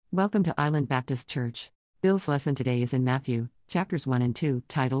Welcome to Island Baptist Church. Bill's lesson today is in Matthew, chapters 1 and 2,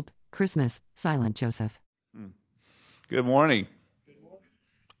 titled, Christmas, Silent Joseph. Good morning.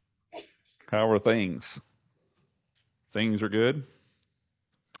 How are things? Things are good?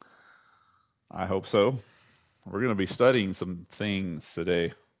 I hope so. We're going to be studying some things today.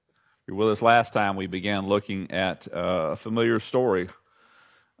 If you're with us last time, we began looking at a familiar story,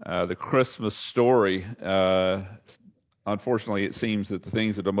 the Christmas story. Unfortunately, it seems that the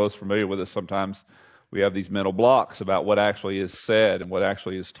things that are most familiar with us, sometimes we have these mental blocks about what actually is said and what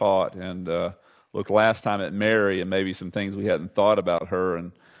actually is taught. And looked last time at Mary and maybe some things we hadn't thought about her.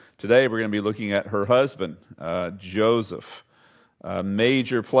 And today we're going to be looking at her husband, Joseph.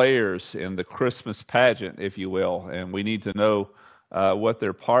 Major players in the Christmas pageant, if you will, and we need to know what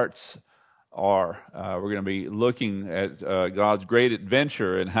their parts are. We're going to be looking at God's great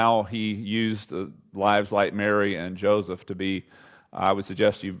adventure and how He used lives like Mary and Joseph to be, I would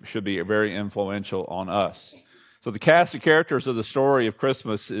suggest, you should be very influential on us. So the cast of characters of the story of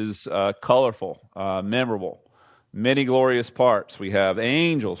Christmas is colorful, memorable, many glorious parts. We have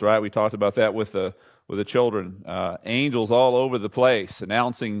angels, right? We talked about that with the children. Angels all over the place,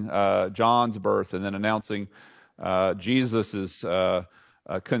 announcing John's birth and then announcing Jesus's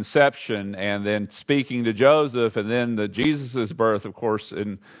conception, and then speaking to Joseph, and then the Jesus's birth, of course,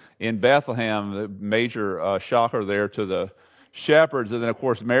 in Bethlehem, the major shocker there to the shepherds. And then, of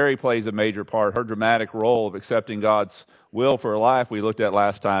course, Mary plays a major part, her dramatic role of accepting God's will for her life we looked at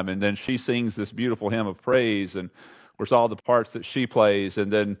last time. And then she sings this beautiful hymn of praise, and of course all the parts that she plays.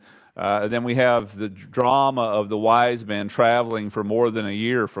 And then we have the drama of the wise men traveling for more than a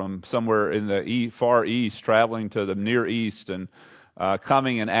year from somewhere in the far east, traveling to the Near East, and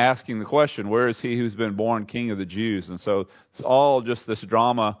coming and asking the question, where is he who's been born King of the Jews? And so it's all just this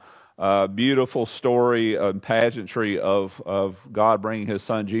drama, beautiful story and pageantry of God bringing his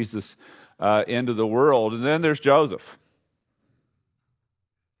son Jesus into the world. And then there's Joseph.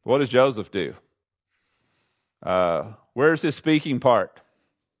 What does Joseph do? Where's his speaking part?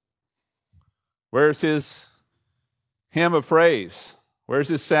 Where's his hymn of praise? Where's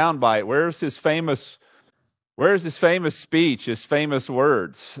his soundbite? Where's his famous speech, his famous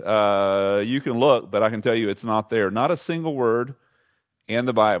words? You can look, but I can tell you it's not there. Not a single word in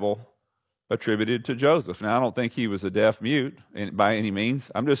the Bible attributed to Joseph. Now, I don't think he was a deaf mute by any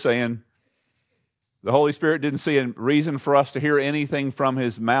means. I'm just saying the Holy Spirit didn't see a reason for us to hear anything from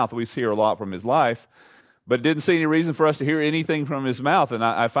his mouth. We hear a lot from his life, but didn't see any reason for us to hear anything from his mouth. And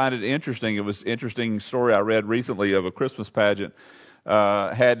I find it interesting. It was an interesting story I read recently of a Christmas pageant.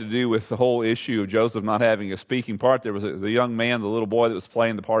 Had to do with the whole issue of Joseph not having a speaking part. There was the young man, the little boy that was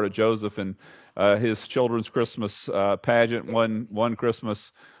playing the part of Joseph in his children's Christmas pageant one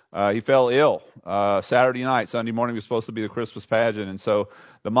Christmas. He fell ill Saturday night. Sunday morning was supposed to be the Christmas pageant, and so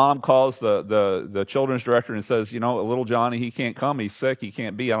the mom calls the children's director and says, little Johnny, he can't come. He's sick. He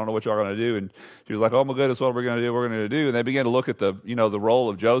can't be. I don't know what y'all are going to do. And she was like, oh my goodness, what are we going to do? We're going to do. And they began to look at the role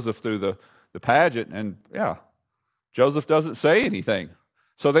of Joseph through the pageant, and yeah, Joseph doesn't say anything.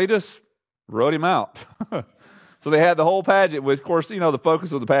 So they just wrote him out. So they had the whole pageant with, of course, the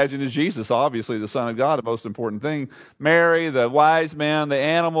focus of the pageant is Jesus, obviously the Son of God, the most important thing. Mary, the wise men, the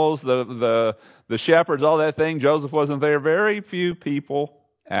animals, the shepherds, all that thing. Joseph wasn't there. Very few people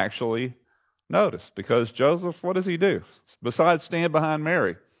actually noticed, because Joseph, what does he do besides stand behind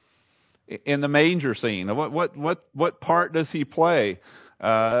Mary in the manger scene? What part does he play?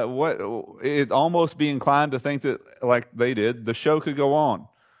 It'd almost be inclined to think that, like they did, the show could go on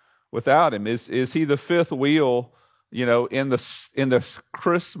without him. Is he the fifth wheel, in the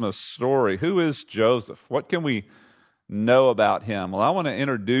Christmas story? Who is Joseph? What can we know about him? Well, I want to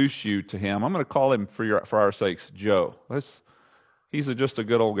introduce you to him. I'm going to call him, for our sakes, Joe. He's just a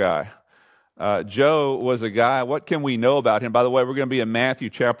good old guy. Joe was a guy. What can we know about him? By the way, we're going to be in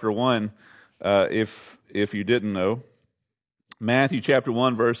Matthew chapter 1, if you didn't know. Matthew chapter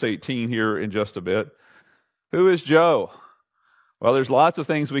 1, verse 18 here in just a bit. Who is Joe? Well, there's lots of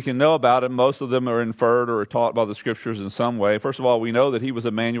things we can know about him. Most of them are inferred or are taught by the Scriptures in some way. First of all, we know that he was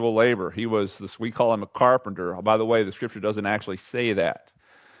a manual laborer. He was we call him a carpenter. By the way, the Scripture doesn't actually say that.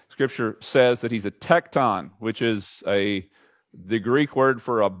 Scripture says that he's a tekton, which is the Greek word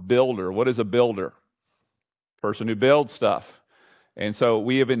for a builder. What is a builder? Person who builds stuff. And so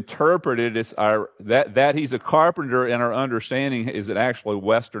we have interpreted that he's a carpenter, and our understanding is an actually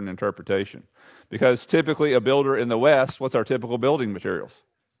Western interpretation. Because typically a builder in the West, what's our typical building materials?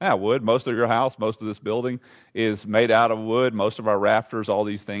 Wood. Most of your house, most of this building is made out of wood. Most of our rafters, all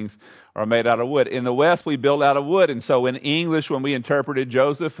these things are made out of wood. In the West, we build out of wood. And so in English, when we interpreted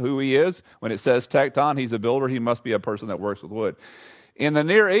Joseph, who he is, when it says tekton, he's a builder, he must be a person that works with wood. In the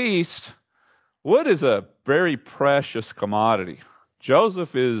Near East, wood is a very precious commodity.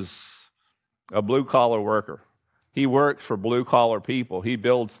 Joseph is a blue-collar worker. He works for blue-collar people. He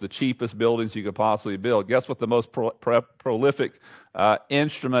builds the cheapest buildings you could possibly build. Guess what the most prolific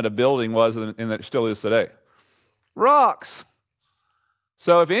instrument of building was, and it still is today? Rocks.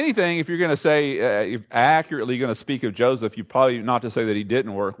 So if anything, if you're going to say, accurately going to speak of Joseph, you probably not to say that he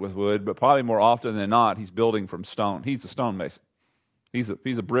didn't work with wood, but probably more often than not, he's building from stone. He's a stonemason. He's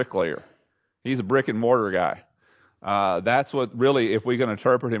a bricklayer. He's a brick and mortar guy. That's what really, if we can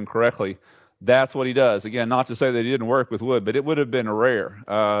interpret him correctly, that's what he does. Again, not to say that he didn't work with wood, but it would have been rare.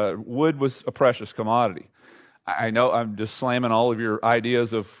 Wood was a precious commodity. I know I'm just slamming all of your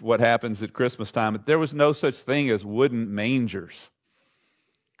ideas of what happens at Christmas time, but there was no such thing as wooden mangers.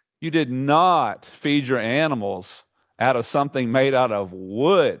 You did not feed your animals out of something made out of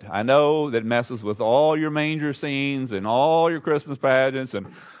wood. I know that messes with all your manger scenes and all your Christmas pageants and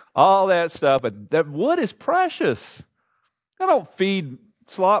all that stuff, but that wood is precious. I don't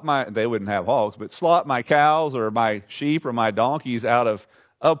slaught they wouldn't have hogs, but slaught my cows or my sheep or my donkeys out of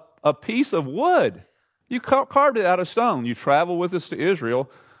a piece of wood. You carved it out of stone. You travel with us to Israel,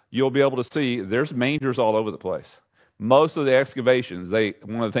 you'll be able to see there's mangers all over the place. Most of the excavations,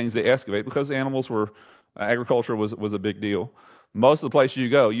 one of the things they excavate, because animals agriculture was a big deal. Most of the places you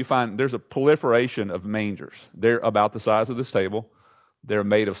go, you find there's a proliferation of mangers. They're about the size of this table. They're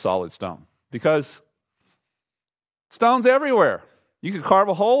made of solid stone because stone's everywhere. You could carve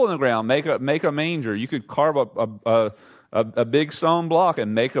a hole in the ground, make a manger. You could carve a big stone block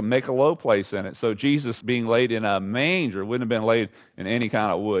and make a low place in it. So Jesus being laid in a manger wouldn't have been laid in any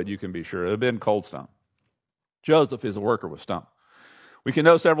kind of wood, you can be sure. It would have been cold stone. Joseph is a worker with stone. We can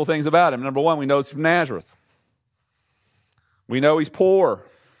know several things about him. Number one, we know he's from Nazareth. We know he's poor.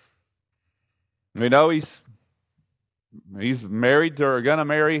 We know he's married to or going to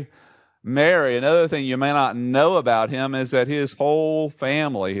marry Mary. Another thing you may not know about him is that his whole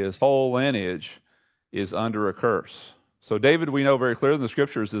family, his whole lineage is under a curse. So David, we know very clearly in the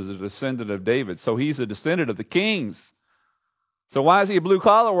scriptures, is a descendant of David. So he's a descendant of the kings. So why is he a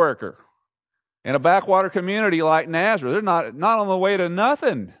blue-collar worker? In a backwater community like Nazareth, they're not on the way to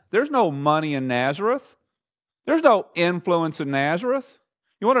nothing. There's no money in Nazareth. There's no influence in Nazareth.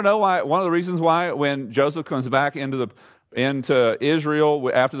 You want to know why? One of the reasons why when Joseph comes back into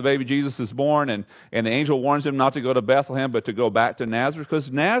Israel after the baby Jesus is born, and the angel warns him not to go to Bethlehem but to go back to Nazareth, because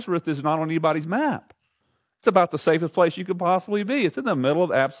Nazareth is not on anybody's map. It's about the safest place you could possibly be. It's in the middle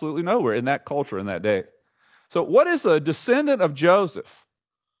of absolutely nowhere in that culture in that day. So what is a descendant of Joseph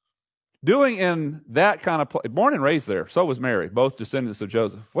doing in that kind of place? Born and raised there, so was Mary, both descendants of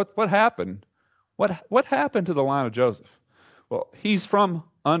Joseph. What happened? What happened to the line of Joseph? Well, he's from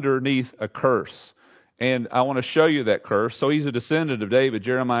underneath a curse. And I want to show you that curse. So he's a descendant of David.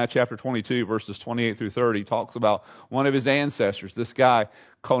 Jeremiah chapter 22, verses 28 through 30, talks about one of his ancestors, this guy,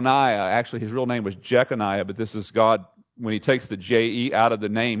 Coniah. Actually, his real name was Jeconiah, but this is God, when he takes the J-E out of the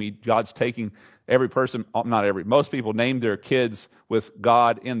name, God's taking every person, most people name their kids with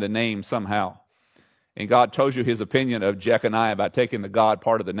God in the name somehow. And God tells you his opinion of Jeconiah by taking the God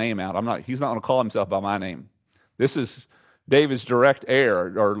part of the name out. He's not going to call himself by my name. This is David's direct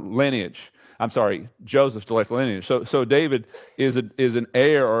heir or lineage. Joseph's direct lineage. So David is an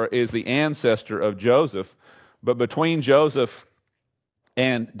heir, or is the ancestor of Joseph. But between Joseph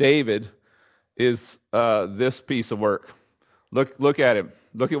and David is this piece of work. Look at him.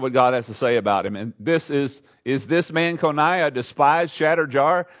 Look at what God has to say about him. And is this man Coniah a despised, shattered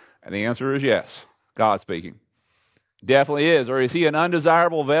jar? And the answer is yes. God speaking. Definitely is. Or is he an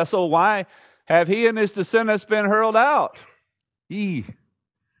undesirable vessel? Why have he and his descendants been hurled out?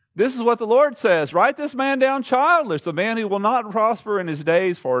 This is what the Lord says. Write this man down childless, a man who will not prosper in his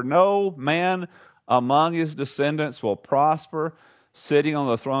days, for no man among his descendants will prosper, sitting on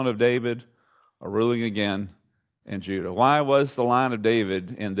the throne of David or ruling again in Judah. Why was the line of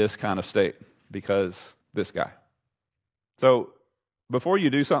David in this kind of state? Because this guy. So before you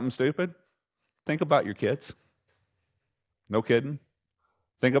do something stupid, think about your kids. No kidding.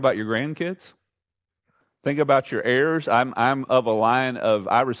 Think about your grandkids. Think about your heirs. I'm of a line of,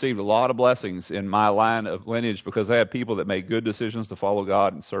 I received a lot of blessings in my line of lineage because I have people that made good decisions to follow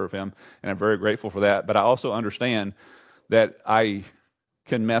God and serve Him, and I'm very grateful for that. But I also understand that I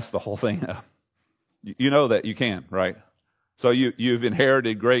can mess the whole thing up. You know that you can, right? So you've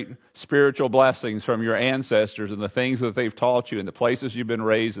inherited great spiritual blessings from your ancestors and the things that they've taught you and the places you've been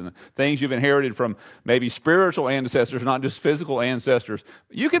raised and the things you've inherited from maybe spiritual ancestors, not just physical ancestors.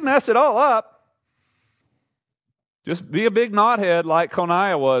 You can mess it all up. Just be a big knothead like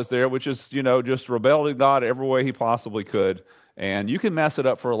Coniah was there, which is, just rebelled at God every way he possibly could. And you can mess it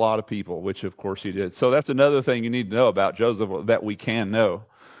up for a lot of people, which of course he did. So that's another thing you need to know about Joseph that we can know.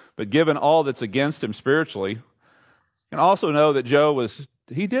 But given all that's against him spiritually, you can also know that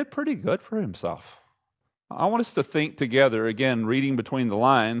he did pretty good for himself. I want us to think together, again, reading between the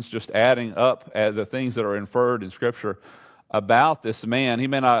lines, just adding up the things that are inferred in Scripture about this man. He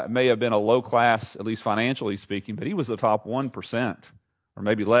may have been a low class, at least financially speaking, but he was the top 1%, or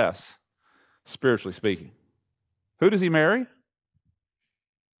maybe less, spiritually speaking. Who does he marry?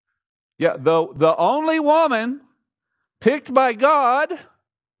 Yeah, the only woman picked by God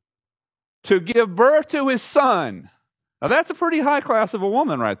to give birth to his son. Now that's a pretty high class of a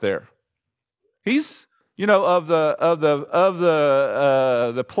woman right there. He's, of the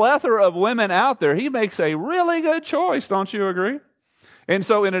plethora of women out there, he makes a really good choice. Don't you agree? And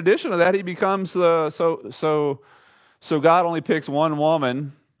so, in addition to that, he becomes so God only picks one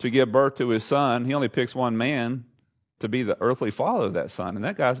woman to give birth to his son. He only picks one man to be the earthly father of that son, and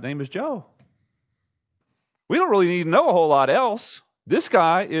that guy's name is Joe. We don't really need to know a whole lot else. This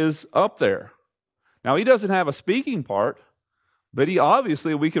guy is up there. Now, he doesn't have a speaking part, but he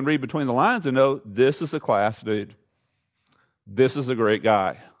obviously, we can read between the lines and know this is a class dude. This is a great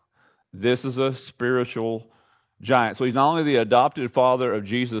guy. This is a spiritual giant. So he's not only the adopted father of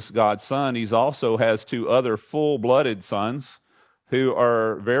Jesus, God's son, he also has two other full-blooded sons who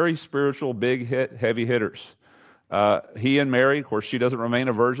are very spiritual, heavy hitters. He and Mary, of course, she doesn't remain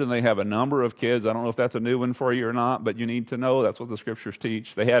a virgin. They have a number of kids. I don't know if that's a new one for you or not, but you need to know that's what the Scriptures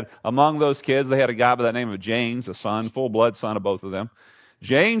teach. Among those kids, they had a guy by the name of James, a son, full-blood son of both of them.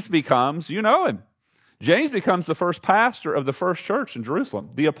 James becomes, you know him, James becomes the first pastor of the first church in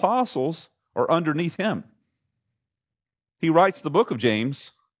Jerusalem. The apostles are underneath him. He writes the book of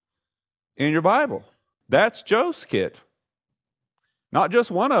James in your Bible. That's Joe's kid. Not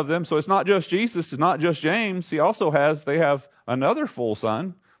just one of them, so it's not just Jesus, it's not just James. They have another full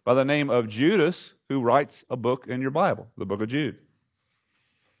son by the name of Judas who writes a book in your Bible, the book of Jude.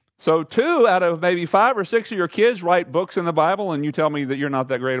 So 2 out of maybe 5 or 6 of your kids write books in the Bible, and you tell me that you're not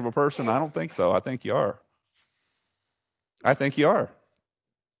that great of a person? I don't think so. I think you are. I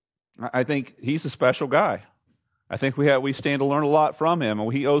think he's a special guy. I think we stand to learn a lot from him, and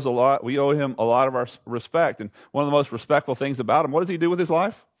we owe him a lot of our respect. And one of the most respectful things about him, what does he do with his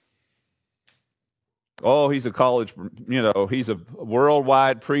life? Oh, he's he's a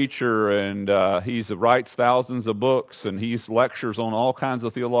worldwide preacher, and he writes thousands of books, and he lectures on all kinds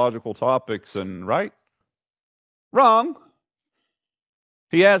of theological topics, and right? Wrong.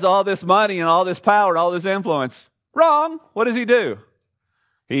 He has all this money and all this power and all this influence. Wrong. What does he do?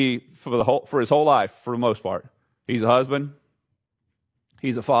 For his whole life, for the most part, he's a husband,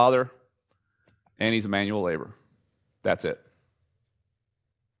 he's a father, and he's a manual laborer. That's it.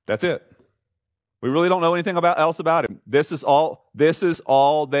 That's it. We really don't know anything else about him. This is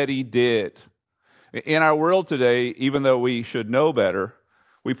all that he did. In our world today, even though we should know better,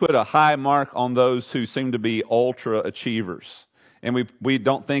 we put a high mark on those who seem to be ultra achievers. And we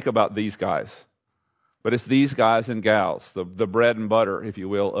don't think about these guys. But it's these guys and gals, the bread and butter, if you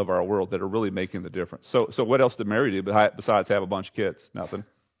will, of our world that are really making the difference. So what else did Mary do besides have a bunch of kids? Nothing.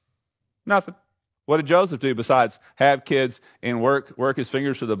 What did Joseph do besides have kids and work his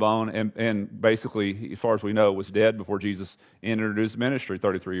fingers to the bone and basically, as far as we know, was dead before Jesus entered his ministry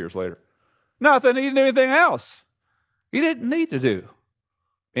 33 years later? Nothing. He didn't do anything else. He didn't need to do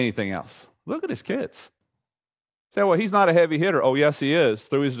anything else. Look at his kids. Say, well, he's not a heavy hitter. Oh, yes, he is.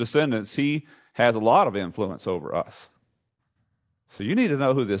 Through his descendants, he has a lot of influence over us. So you need to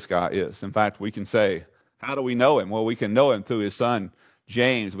know who this guy is. In fact, we can say, how do we know him? Well, we can know him through his son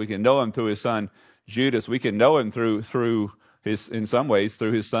James. We can know him through his son Judas. We can know him through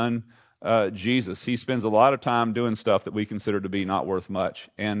his son Jesus. He spends a lot of time doing stuff that we consider to be not worth much,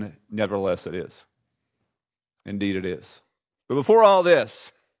 and nevertheless it is. Indeed it is. But before all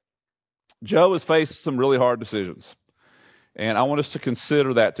this, Joe has faced some really hard decisions. And I want us to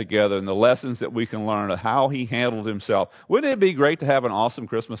consider that together and the lessons that we can learn of how he handled himself. Wouldn't it be great to have an awesome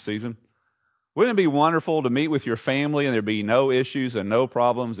Christmas season? Wouldn't it be wonderful to meet with your family and there be no issues and no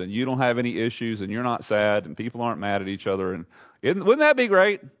problems and you don't have any issues and you're not sad and people aren't mad at each other? And wouldn't that be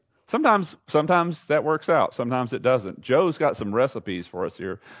great? Sometimes that works out. Sometimes it doesn't. Joe's got some recipes for us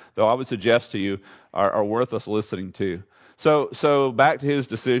here, though I would suggest to you are worth us listening to. So back to his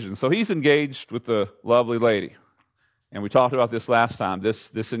decision. So he's engaged with the lovely lady. And we talked about this last time.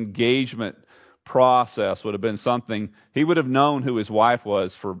 This engagement process would have been something he would have known who his wife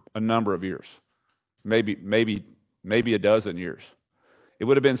was for a number of years, maybe a dozen years. It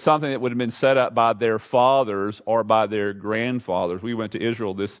would have been something that would have been set up by their fathers or by their grandfathers. We went to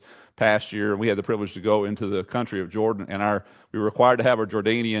Israel this past year. We had the privilege to go into the country of Jordan, and we were required to have our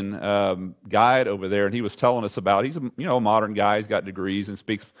Jordanian guide over there, and he was telling us about, he's a modern guy, he's got degrees and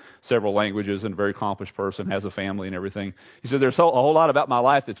speaks several languages and a very accomplished person, has a family and everything. He said, there's a whole lot about my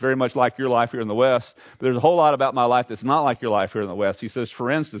life that's very much like your life here in the West, but there's a whole lot about my life that's not like your life here in the West. He says, for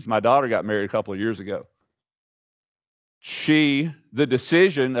instance, my daughter got married a couple of years ago. The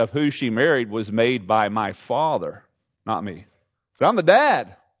decision of who she married was made by my father, not me. So I'm the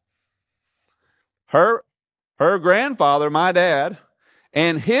dad. Her grandfather, my dad,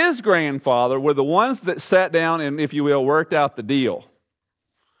 and his grandfather were the ones that sat down and, if you will, worked out the deal.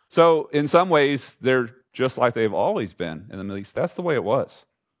 So in some ways, they're just like they've always been in the Middle East. That's the way it was.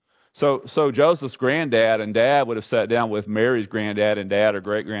 So Joseph's granddad and dad would have sat down with Mary's granddad and dad or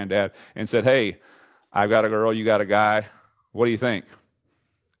great-granddad and said, hey, I've got a girl, you got a guy. What do you think?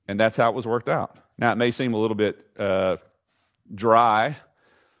 And that's how it was worked out. Now, it may seem a little bit dry,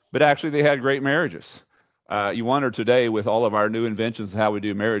 but actually they had great marriages. You wonder today, with all of our new inventions, how we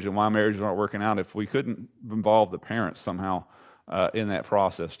do marriage and why marriages aren't working out, if we couldn't involve the parents somehow in that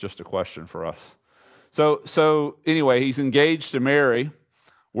process. Just a question for us. So anyway, he's engaged to Mary,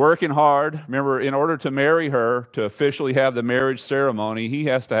 working hard. Remember, in order to marry her, to officially have the marriage ceremony, he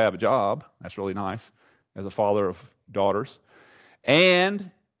has to have a job. That's really nice, as a father of daughters. And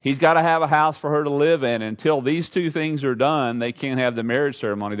he's got to have a house for her to live in. Until these two things are done, they can't have the marriage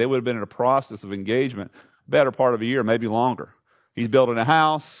ceremony. They would have been in a process of engagement better part of a year, maybe longer. He's building a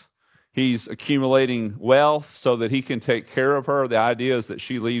house. He's accumulating wealth so that he can take care of her. The idea is that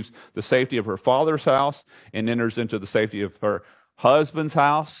she leaves the safety of her father's house and enters into the safety of her husband's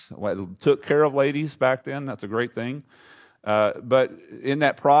house. Took care of ladies back then. That's a great thing. But in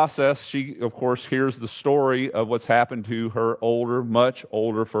that process, she, of course, hears the story of what's happened to her much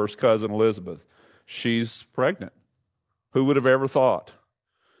older first cousin, Elizabeth. She's pregnant. Who would have ever thought?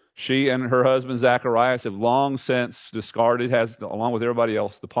 She and her husband, Zacharias, have long since discarded, along with everybody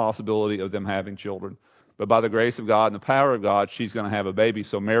else, the possibility of them having children. But by the grace of God and the power of God, she's going to have a baby.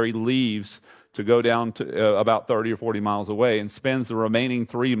 So Mary leaves to go down to about 30 or 40 miles away and spends the remaining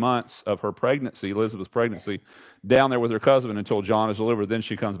 3 months of her pregnancy, Elizabeth's pregnancy, down there with her cousin until John is delivered. Then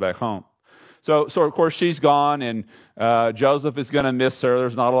she comes back home. So of course she's gone, and Joseph is going to miss her.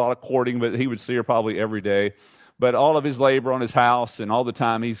 There's not a lot of courting, but he would see her probably every day. But all of his labor on his house and all the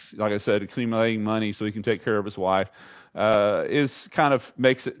time he's, like I said, accumulating money so he can take care of his wife, is kind of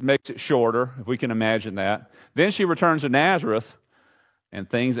makes it shorter, if we can imagine that. Then she returns to Nazareth, and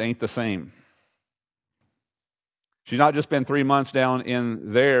things ain't the same. She's not just been 3 months down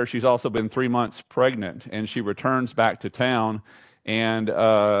in there, she's also been 3 months pregnant, and she returns back to town, and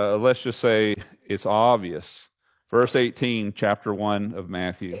let's just say it's obvious. Verse 18, chapter 1 of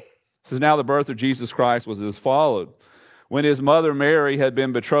Matthew. It says, now the birth of Jesus Christ was as followed. When his mother Mary had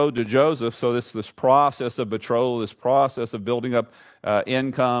been betrothed to Joseph, so this process of betrothal, this process of building up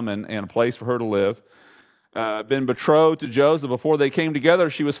income and a place for her to live, been betrothed to Joseph before they came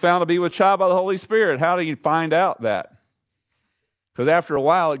together, she was found to be with child by the Holy Spirit. How do you find out that? Because after a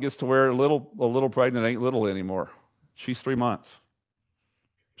while, it gets to where a little pregnant ain't little anymore. She's 3 months.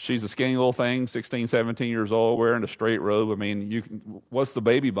 She's a skinny little thing, 16, 17 years old, wearing a straight robe. I mean, what's the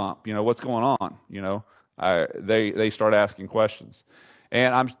baby bump? What's going on? They start asking questions.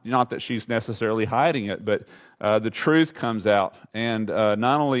 And I'm not that she's necessarily hiding it, but the truth comes out. And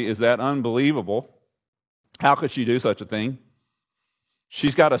not only is that unbelievable, how could she do such a thing?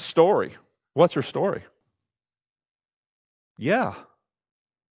 She's got a story. What's her story? Yeah.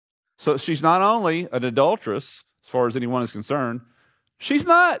 So she's not only an adulteress, as far as anyone is concerned, she's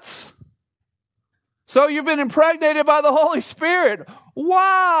nuts. So you've been impregnated by the Holy Spirit.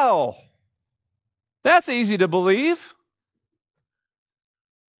 Wow. That's easy to believe.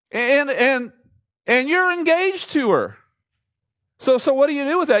 And you're engaged to her. So what do you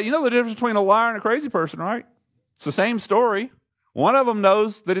do with that? You know the difference between a liar and a crazy person, right? It's the same story. One of them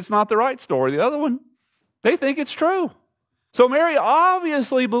knows that it's not the right story. The other one, they think it's true. So Mary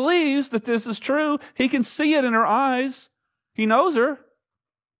obviously believes that this is true. He can see it in her eyes. He knows her.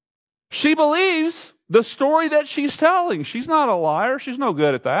 She believes the story that she's telling. She's not a liar. She's no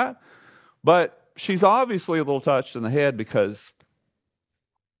good at that. But she's obviously a little touched in the head because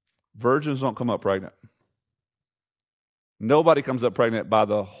virgins don't come up pregnant. Nobody comes up pregnant by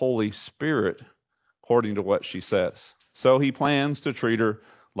the Holy Spirit, according to what she says. So he plans to treat her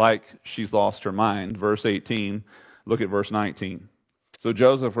like she's lost her mind. Verse 18, look at verse 19. So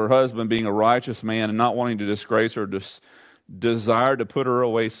Joseph, her husband, being a righteous man and not wanting to disgrace her, desired to put her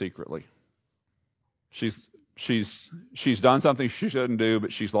away secretly. She's done something she shouldn't do,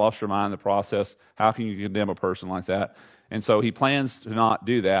 but she's lost her mind in the process. How can you condemn a person like that? And so he plans to not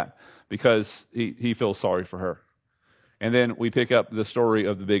do that because he feels sorry for her. And then we pick up the story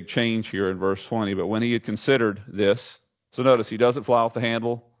of the big change here in verse 20. But when he had considered this, so notice he doesn't fly off the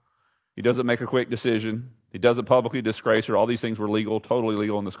handle. He doesn't make a quick decision. He doesn't publicly disgrace her. All these things were legal, totally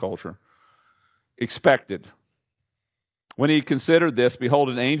legal in this culture. Expected. When he considered this, behold,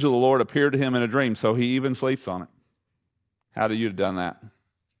 an angel of the Lord appeared to him in a dream. So he even sleeps on it. How would you have done that?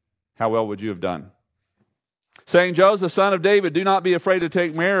 How well would you have done? Saying, Joseph, son of David, do not be afraid to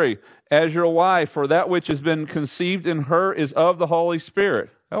take Mary as your wife, for that which has been conceived in her is of the Holy Spirit.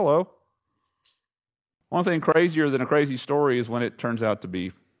 Hello. One thing crazier than a crazy story is when it turns out to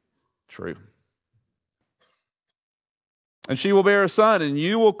be true. And she will bear a son, and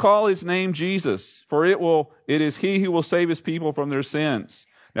you will call his name Jesus, for it is he who will save his people from their sins.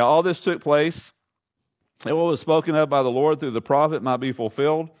 Now all this took place, and what was spoken of by the Lord through the prophet might be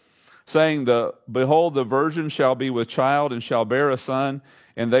fulfilled, saying, Behold, the virgin shall be with child, and shall bear a son,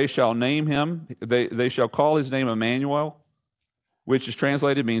 and they shall name him, they shall call his name Emmanuel, which is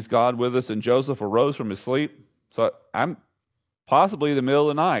translated means God with us. And Joseph arose from his sleep. So I'm possibly the middle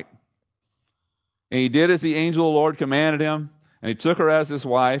of the night. And he did as the angel of the Lord commanded him, and he took her as his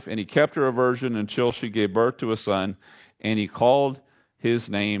wife, and he kept her a virgin until she gave birth to a son, and he called his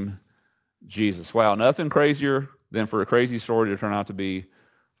name Jesus. Wow, nothing crazier than for a crazy story to turn out to be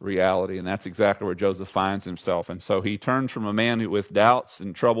reality, and that's exactly where Joseph finds himself. And so he turns from a man with doubts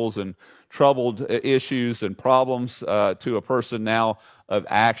and troubles and troubled issues and problems to a person now of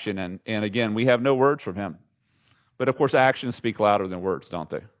action. And again, we have no words from him. But of course, actions speak louder than words, don't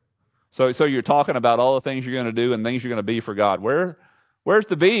they? So you're talking about all the things you're going to do and things you're going to be for God. Where's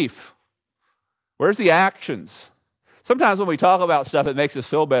the beef? Where's the actions? Sometimes when we talk about stuff, it makes us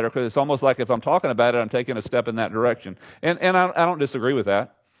feel better because it's almost like if I'm talking about it, I'm taking a step in that direction. And I don't disagree with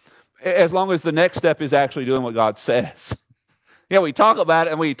that, as long as the next step is actually doing what God says. Yeah, we talk about it,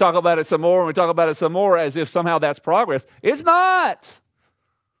 and we talk about it some more, and we talk about it some more as if somehow that's progress. It's not.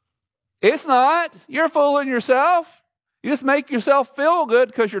 It's not. You're fooling yourself. You just make yourself feel good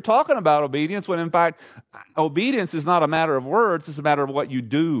because you're talking about obedience, when in fact, obedience is not a matter of words, it's a matter of what you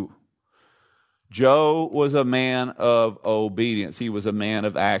do. Joe was a man of obedience. He was a man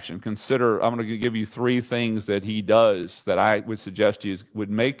of action. Consider, I'm going to give you 3 things that he does that I would suggest to you would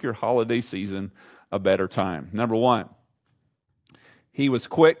make your holiday season a better time. Number 1, he was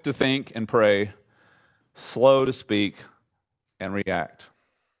quick to think and pray, slow to speak and react.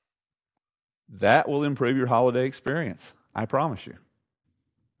 That will improve your holiday experience. I promise you.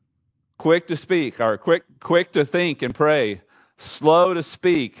 Quick to speak, or quick to think and pray, slow to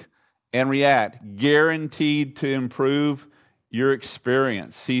speak and react, guaranteed to improve your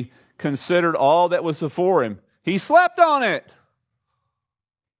experience. He considered all that was before him. He slept on it.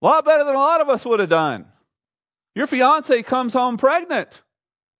 A lot better than a lot of us would have done. Your fiance comes home pregnant.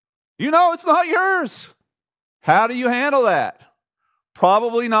 You know it's not yours. How do you handle that?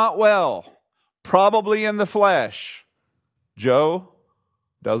 Probably not well. Probably in the flesh. Joe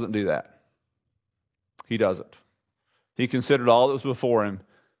doesn't do that. He doesn't. He considered all that was before him.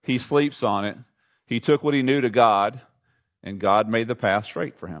 He sleeps on it. He took what he knew to God, and God made the path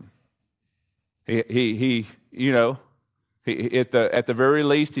straight for him. At the very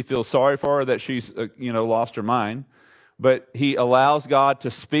least, he feels sorry for her that she's, lost her mind. But he allows God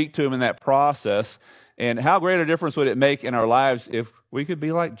to speak to him in that process. And how great a difference would it make in our lives if we could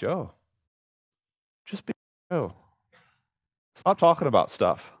be like Joe? Just be like Joe. Stop talking about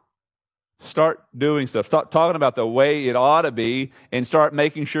stuff. Start doing stuff. Stop talking about the way it ought to be, and start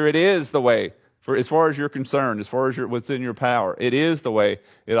making sure it is the way. For as far as you're concerned, as far as what's in your power, it is the way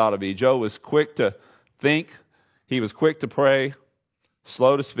it ought to be. Joe was quick to think. He was quick to pray,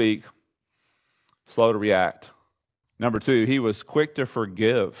 slow to speak, slow to react. Number 2, he was quick to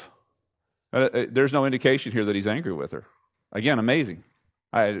forgive. There's no indication here that he's angry with her. Again, amazing.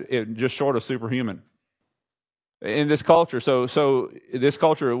 Just short of superhuman. In this culture, so this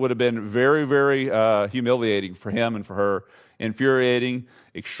culture would have been very, very humiliating for him and for her, infuriating,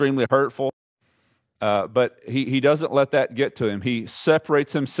 extremely hurtful. But he doesn't let that get to him. He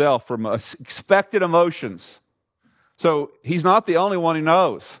separates himself from expected emotions. So he's not the only one who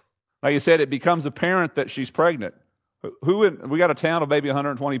knows. Like you said, it becomes apparent that she's pregnant. We got a town of maybe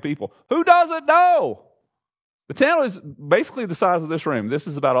 120 people. Who doesn't know? The town is basically the size of this room. This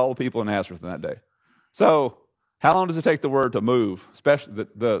is about all the people in Nazareth in that day. So how long does it take the word to move? Especially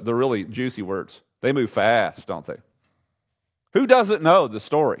the really juicy words. They move fast, don't they? Who doesn't know the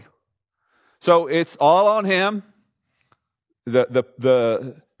story? So it's all on him.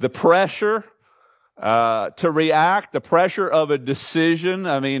 The pressure, To react, the pressure of a decision.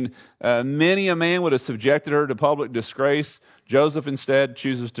 I mean, many a man would have subjected her to public disgrace. Joseph instead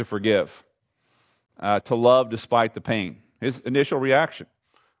chooses to forgive, to love despite the pain. His initial reaction.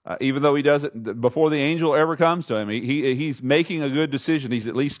 Even though he does it before the angel ever comes to him, he's making a good decision. He's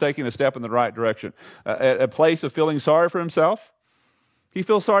at least taking a step in the right direction. At a place of feeling sorry for himself, he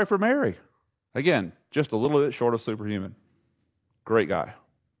feels sorry for Mary. Again, just a little bit short of superhuman. Great guy.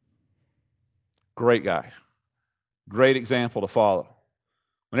 Great guy. Great example to follow.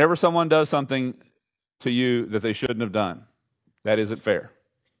 Whenever someone does something to you that they shouldn't have done, that isn't fair.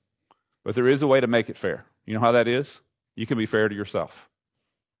 But there is a way to make it fair. You know how that is? You can be fair to yourself.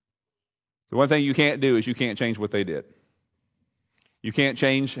 The one thing you can't do is you can't change what they did. You can't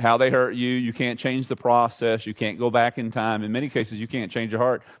change how they hurt you. You can't change the process. You can't go back in time. In many cases, you can't change your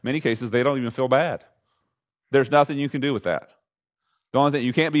heart. In many cases, they don't even feel bad. There's nothing you can do with that. The only thing,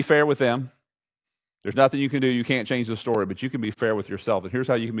 you can't be fair with them. There's nothing you can do. You can't change the story, but you can be fair with yourself. And here's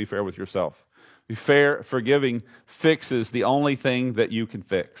how you can be fair with yourself. Be fair. Forgiving fixes the only thing that you can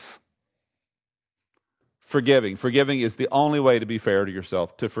fix. Forgiving. Forgiving is the only way to be fair to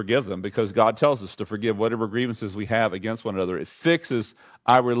yourself, to forgive them, because God tells us to forgive whatever grievances we have against one another. It fixes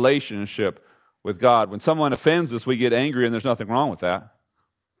our relationship with God. When someone offends us, we get angry, and there's nothing wrong with that.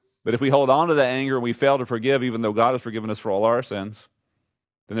 But if we hold on to that anger and we fail to forgive, even though God has forgiven us for all our sins,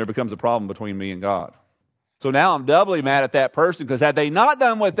 then there becomes a problem between me and God. So now I'm doubly mad at that person, because had they not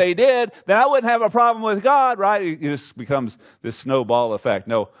done what they did, then I wouldn't have a problem with God, right? It just becomes this snowball effect.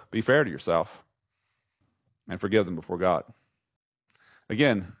 No, be fair to yourself. And forgive them before God.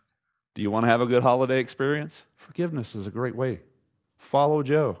 Again, do you want to have a good holiday experience? Forgiveness is a great way. Follow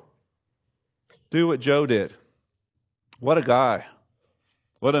Joe. Do what Joe did. What a guy.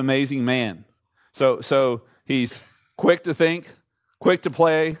 What an amazing man. So he's quick to think, quick to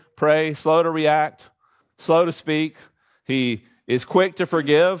pray, slow to react, slow to speak. He is quick to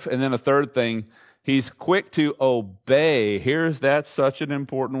forgive. And then a third thing, he's quick to obey. That's such an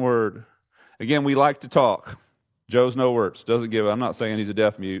important word. Again, we like to talk. Joe's no words. I'm not saying he's a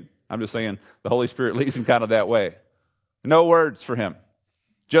deaf mute. I'm just saying the Holy Spirit leads him kind of that way. No words for him.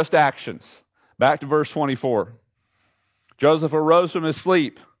 Just actions. Back to verse 24. Joseph arose from his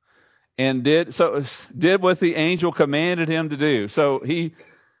sleep and did what the angel commanded him to do. So he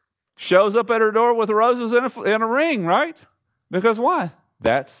shows up at her door with roses and a ring, right? Because why?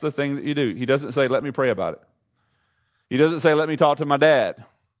 That's the thing that you do. He doesn't say, let me pray about it. He doesn't say, let me talk to my dad.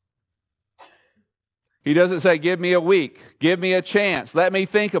 He doesn't say, give me a week, give me a chance, let me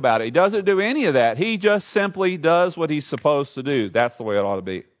think about it. He doesn't do any of that. He just simply does what he's supposed to do. That's the way it ought to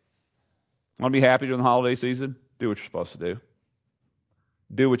be. Want to be happy during the holiday season? Do what you're supposed to do.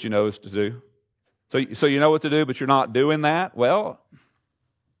 Do what you know is to do. So you know what to do, but you're not doing that? Well,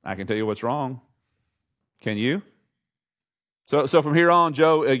 I can tell you what's wrong. Can you? So from here on,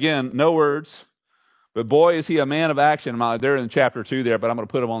 Joe, again, no words. But boy, is he a man of action. They're in chapter 2 there, but I'm going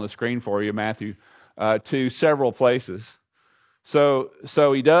to put them on the screen for you, Matthew. To several places. So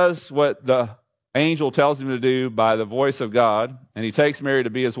he does what the angel tells him to do by the voice of God, and he takes Mary to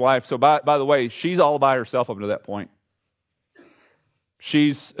be his wife. So by the way, she's all by herself up to that point.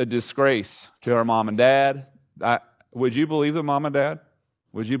 She's a disgrace to her mom and dad. Would you believe the mom and dad?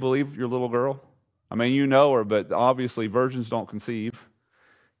 Would you believe your little girl? I mean, you know her, but obviously virgins don't conceive,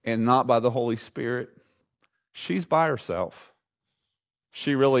 and not by the Holy Spirit. She's by herself.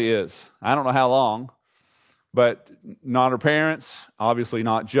 She really is. I don't know how long, but not her parents, obviously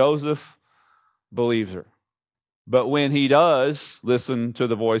not Joseph, believes her. But when he does listen to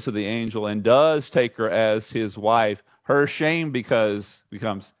the voice of the angel and does take her as his wife, her shame becomes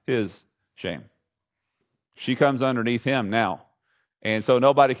his shame. She comes underneath him now. And so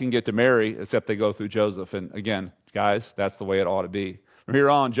nobody can get to Mary except they go through Joseph. And again, guys, that's the way it ought to be. From here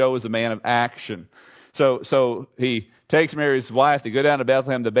on, Joe is a man of action. So he takes Mary's wife, they go down to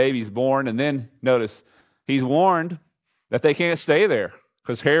Bethlehem, the baby's born, and then notice, he's warned that they can't stay there,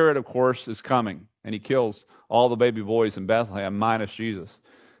 because Herod, of course, is coming, and he kills all the baby boys in Bethlehem, minus Jesus.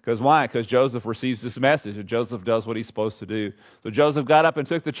 Because why? Because Joseph receives this message, and Joseph does what he's supposed to do. So Joseph got up and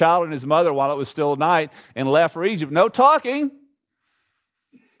took the child and his mother while it was still night, and left for Egypt. No talking,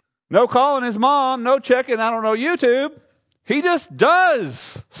 no calling his mom, no checking, YouTube. He just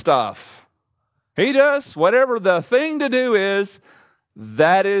does stuff. He does whatever the thing to do is,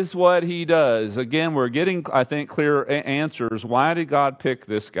 that is what he does. Again, we're getting, I think, clear answers. Why did God pick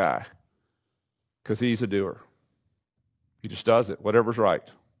this guy? Because he's a doer. He just does it, whatever's right.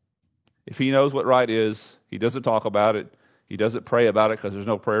 If he knows what right is, he doesn't talk about it. He doesn't pray about it, because there's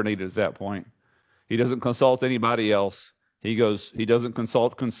no prayer needed at that point. He doesn't consult anybody else. He doesn't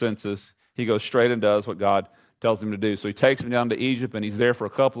consult consensus. he goes straight and does what God tells him to do. So he takes him down to Egypt, and he's there for a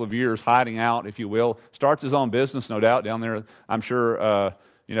couple of years, hiding out, if you will. Starts his own business, no doubt, down there. I'm sure,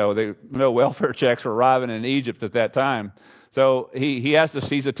 no welfare checks were arriving in Egypt at that time. So he's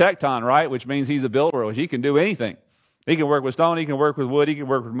a tecton, right? Which means he's a builder, which he can do anything. He can work with stone, he can work with wood, he can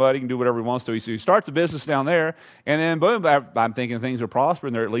work with mud, he can do whatever he wants to. So he starts a business down there, and then boom, I'm thinking things are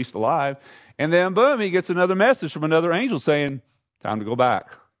prospering, they're at least alive. And then boom, he gets another message from another angel saying, time to go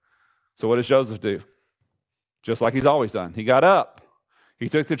back. So what does Joseph do? Just like he's always done. He got up, he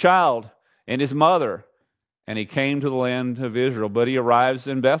took the child and his mother, and he came to the land of Israel. But he arrives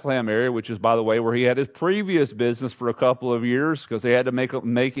in Bethlehem area, which is, by the way, where he had his previous business for a couple of years, because they had to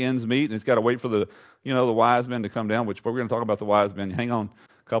make ends meet, and he's got to wait for the wise men to come down, which we're going to talk about the wise men. Hang on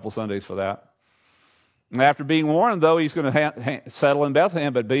a couple Sundays for that. And after being warned, though, he's going to settle in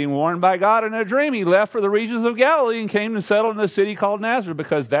Bethlehem, but being warned by God in a dream, he left for the regions of Galilee and came to settle in a city called Nazareth,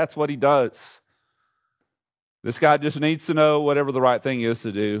 because that's what he does. This guy just needs to know whatever the right thing is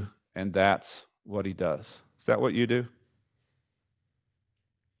to do, and that's what he does. Is that what you do?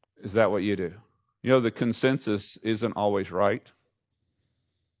 Is that what you do? The consensus isn't always right.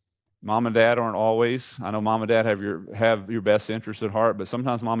 Mom and dad aren't always. I know mom and dad have your best interest at heart, but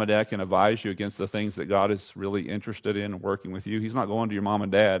sometimes mom and dad can advise you against the things that God is really interested in working with you. He's not going to your mom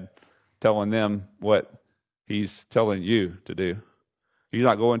and dad telling them what he's telling you to do. He's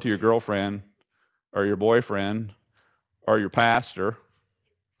not going to your girlfriend or your boyfriend or your pastor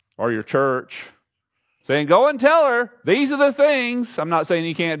or your church saying, go and tell her these are the things. I'm not saying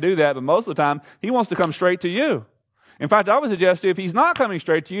he can't do that, but most of the time he wants to come straight to you. In fact, I would suggest if he's not coming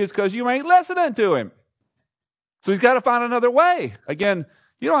straight to you, it's because you ain't listening to him. So he's got to find another way. Again,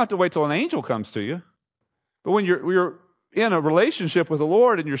 you don't have to wait till an angel comes to you. But when you're in a relationship with the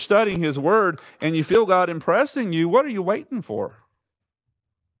Lord and you're studying his word and you feel God impressing you, what are you waiting for?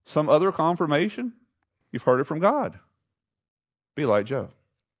 Some other confirmation? You've heard it from God. Be like Joe.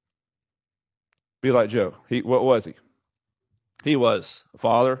 Be like Joe. What was he? He was a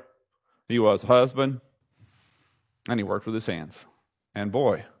father. He was a husband. And he worked with his hands. And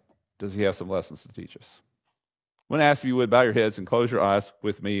boy, does he have some lessons to teach us. I want to ask if you would bow your heads and close your eyes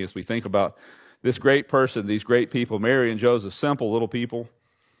with me as we think about this great person, these great people, Mary and Joseph, simple little people.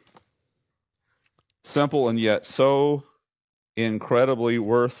 Simple and yet so incredibly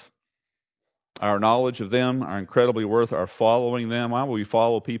worth our knowledge of them, are incredibly worth our following them. Why will we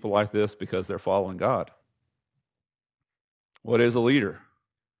follow people like this? Because they're following God. What is a leader?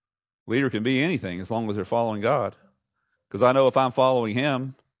 A leader can be anything as long as they're following God. Because I know if I'm following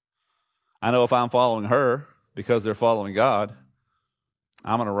him, I know if I'm following her, because they're following God,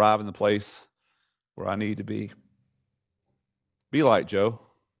 I'm going to arrive in the place where I need to be. Be like Joe.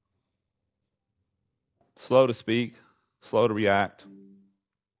 Slow to speak, slow to react,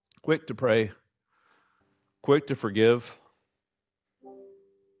 quick to pray, quick to forgive,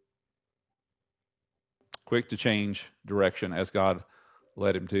 quick to change direction as God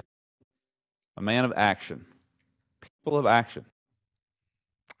led him to. A man of action. People of action.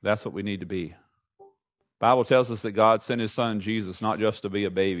 That's what we need to be. The Bible tells us that God sent his son Jesus not just to be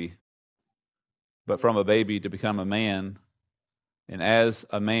a baby, but from a baby to become a man, and as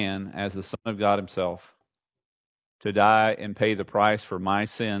a man, as the Son of God himself, to die and pay the price for my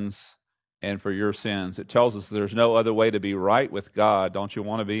sins and for your sins. It tells us there's no other way to be right with God. Don't you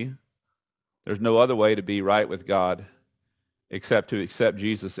want to be? There's no other way to be right with God except to accept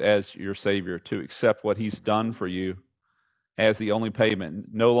Jesus as your Savior, to accept what he's done for you as the only payment.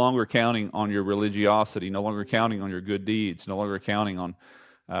 No longer counting on your religiosity, no longer counting on your good deeds, no longer counting on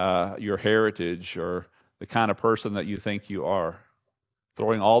your heritage or the kind of person that you think you are.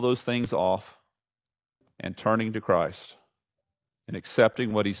 Throwing all those things off and turning to Christ and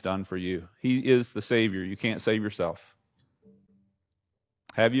accepting what he's done for you. He is the Savior. You can't save yourself.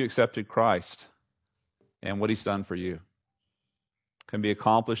 Have you accepted Christ and what he's done for you? Can be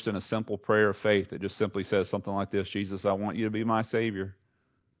accomplished in a simple prayer of faith that just simply says something like this: Jesus, I want you to be my Savior.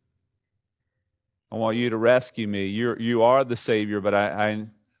 I want you to rescue me. You are the Savior, but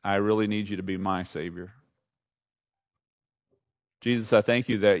I really need you to be my Savior. Jesus, I thank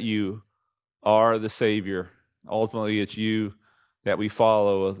you that you are the Savior. Ultimately, it's you that we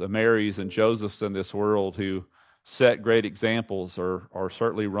follow, the Marys and Josephs in this world who set great examples or are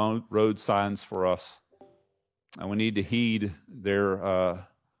certainly road signs for us. And we need to heed their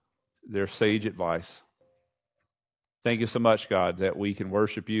sage advice. Thank you so much, God, that we can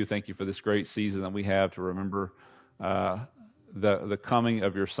worship you. Thank you for this great season that we have to remember the coming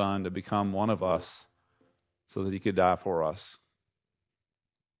of your Son to become one of us so that he could die for us.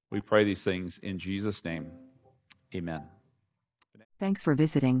 We pray these things in Jesus' name. Amen. Thanks for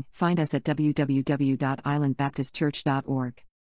visiting. Find us at www.islandbaptistchurch.org.